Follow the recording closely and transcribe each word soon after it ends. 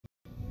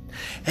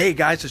Hey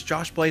guys, it's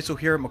Josh Blazel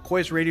here at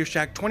McCoy's Radio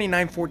Shack,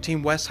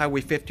 2914 West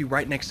Highway 50,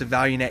 right next to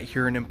ValueNet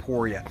here in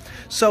Emporia.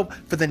 So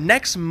for the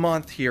next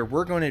month here,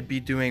 we're going to be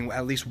doing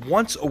at least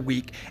once a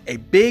week a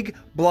big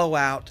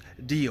blowout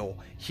deal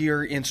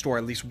here in store,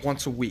 at least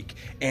once a week.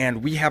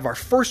 And we have our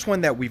first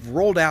one that we've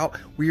rolled out.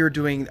 We are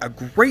doing a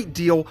great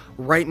deal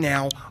right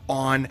now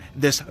on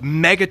this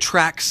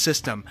Megatrack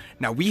system.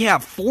 Now we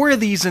have 4 of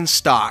these in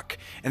stock,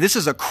 and this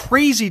is a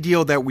crazy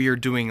deal that we are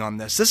doing on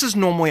this. This is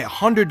normally a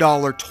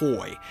 $100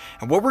 toy.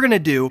 And what we're going to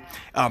do,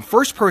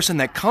 first person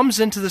that comes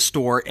into the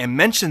store and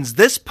mentions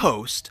this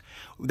post,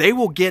 they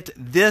will get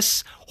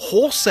this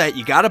whole set.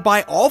 You got to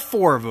buy all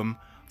 4 of them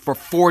for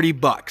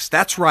 $40.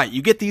 That's right.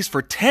 You get these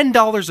for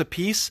 $10 a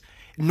piece.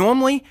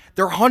 Normally,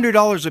 they're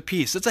 $100 a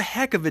piece. It's a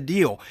heck of a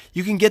deal.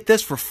 You can get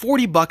this for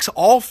 $40,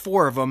 all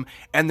 4 of them,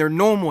 and they're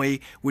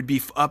normally would be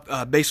up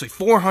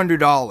basically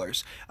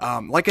 $400.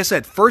 Like I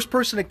said, first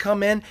person to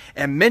come in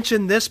and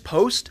mention this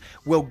post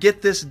will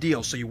get this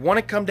deal. So you want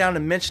to come down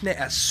and mention it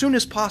as soon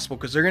as possible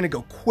because they're going to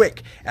go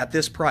quick at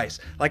this price.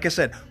 Like I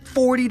said,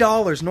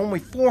 $40, normally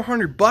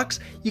 $400.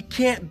 You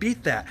can't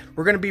beat that.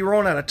 We're going to be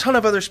rolling out a ton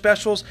of other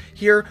specials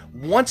here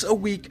once a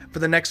week for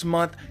the next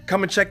month.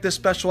 Come and check this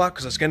special out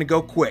because it's going to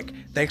go quick.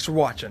 Thanks for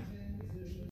watching.